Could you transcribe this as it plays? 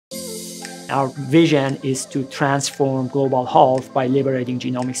Our vision is to transform global health by liberating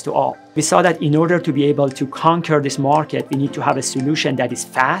genomics to all. We saw that in order to be able to conquer this market, we need to have a solution that is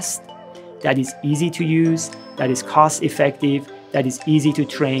fast, that is easy to use, that is cost-effective, that is easy to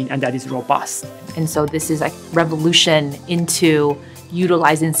train, and that is robust. And so this is a revolution into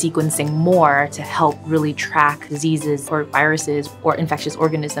utilizing sequencing more to help really track diseases or viruses or infectious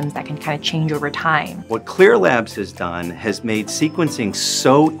organisms that can kind of change over time. What Clear Labs has done has made sequencing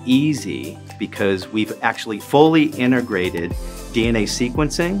so easy because we've actually fully integrated DNA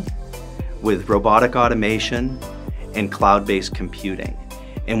sequencing with robotic automation and cloud-based computing.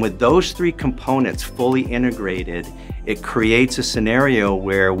 And with those three components fully integrated, it creates a scenario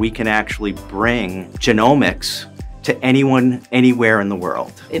where we can actually bring genomics to anyone, anywhere in the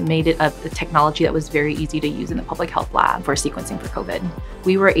world. It made it a technology that was very easy to use in the public health lab for sequencing for COVID.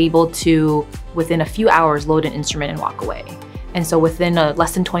 We were able to, within a few hours, load an instrument and walk away. And so within a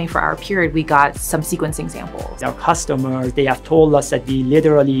less than 24-hour period, we got some sequencing samples. Our customers, they have told us that we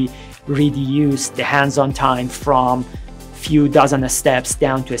literally reduced the hands-on time from few dozen steps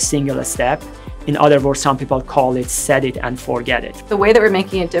down to a single step. In other words, some people call it set it and forget it. The way that we're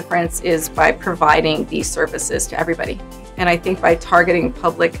making a difference is by providing these services to everybody. And I think by targeting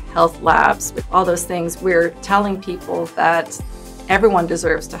public health labs with all those things, we're telling people that everyone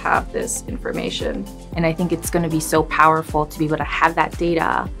deserves to have this information. And I think it's going to be so powerful to be able to have that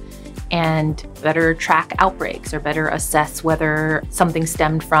data and better track outbreaks or better assess whether something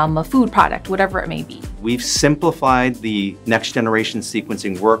stemmed from a food product, whatever it may be. We've simplified the next generation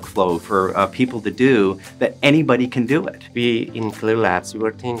sequencing workflow for people to do that anybody can do it. We in Clear Labs, we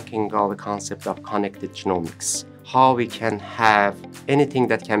were thinking of the concept of connected genomics. How we can have anything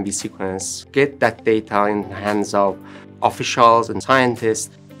that can be sequenced, get that data in the hands of officials and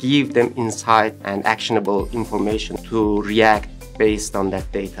scientists, give them insight and actionable information to react based on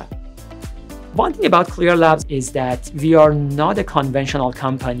that data. One thing about Clear Labs is that we are not a conventional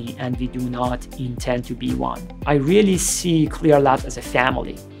company and we do not intend to be one. I really see Clear Labs as a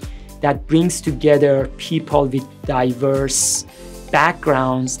family that brings together people with diverse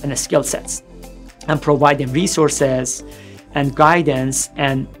backgrounds and skill sets and provide them resources and guidance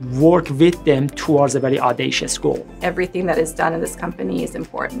and work with them towards a very audacious goal. Everything that is done in this company is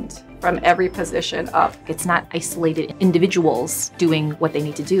important, from every position up. It's not isolated individuals doing what they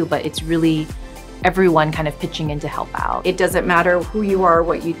need to do, but it's really everyone kind of pitching in to help out. It doesn't matter who you are,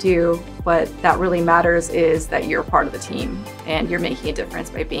 what you do, but that really matters is that you're part of the team and you're making a difference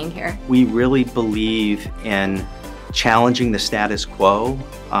by being here. We really believe in challenging the status quo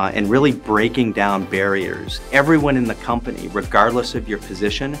and really breaking down barriers. Everyone in the company, regardless of your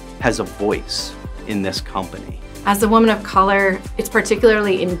position, has a voice in this company. As a woman of color, it's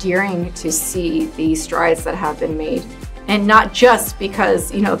particularly endearing to see the strides that have been made. And not just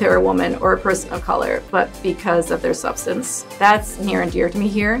because, they're a woman or a person of color, but because of their substance. That's near and dear to me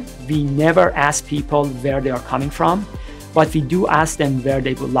here. We never ask people where they are coming from, but we do ask them where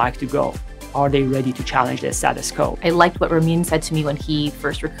they would like to go. Are they ready to challenge the status quo? I liked what Ramin said to me when he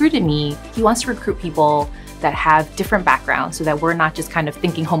first recruited me. He wants to recruit people that have different backgrounds so that we're not just kind of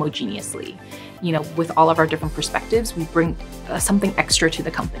thinking homogeneously. With all of our different perspectives, we bring something extra to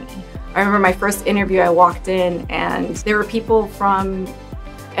the company. I remember my first interview, I walked in and there were people from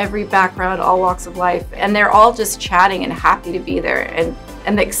every background, all walks of life, and they're all just chatting and happy to be there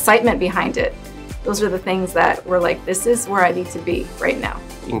and the excitement behind it. Those are the things that we're like, this is where I need to be right now.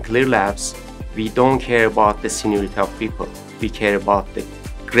 In Clear Labs, we don't care about the seniority of people. We care about the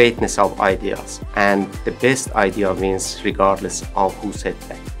greatness of ideas. And the best idea wins regardless of who said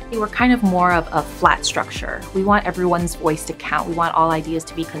that. We're kind of more of a flat structure. We want everyone's voice to count. We want all ideas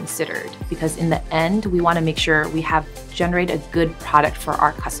to be considered because in the end, we want to make sure we generate a good product for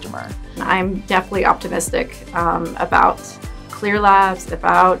our customer. I'm definitely optimistic about Clear Labs,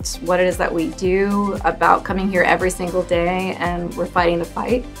 about what it is that we do, about coming here every single day, and we're fighting the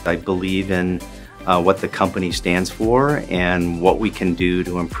fight. I believe in what the company stands for and what we can do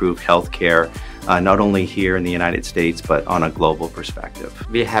to improve healthcare, not only here in the United States, but on a global perspective.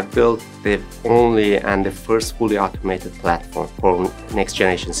 We have built the only and the first fully automated platform for next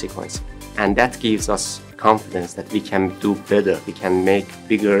generation sequencing. And that gives us confidence that we can do better, we can make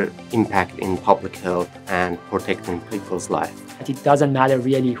bigger impact in public health and protecting people's lives. It doesn't matter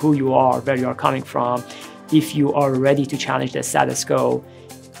really who you are, where you are coming from. If you are ready to challenge the status quo,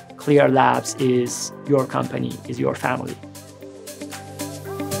 Clear Labs is your company, is your family.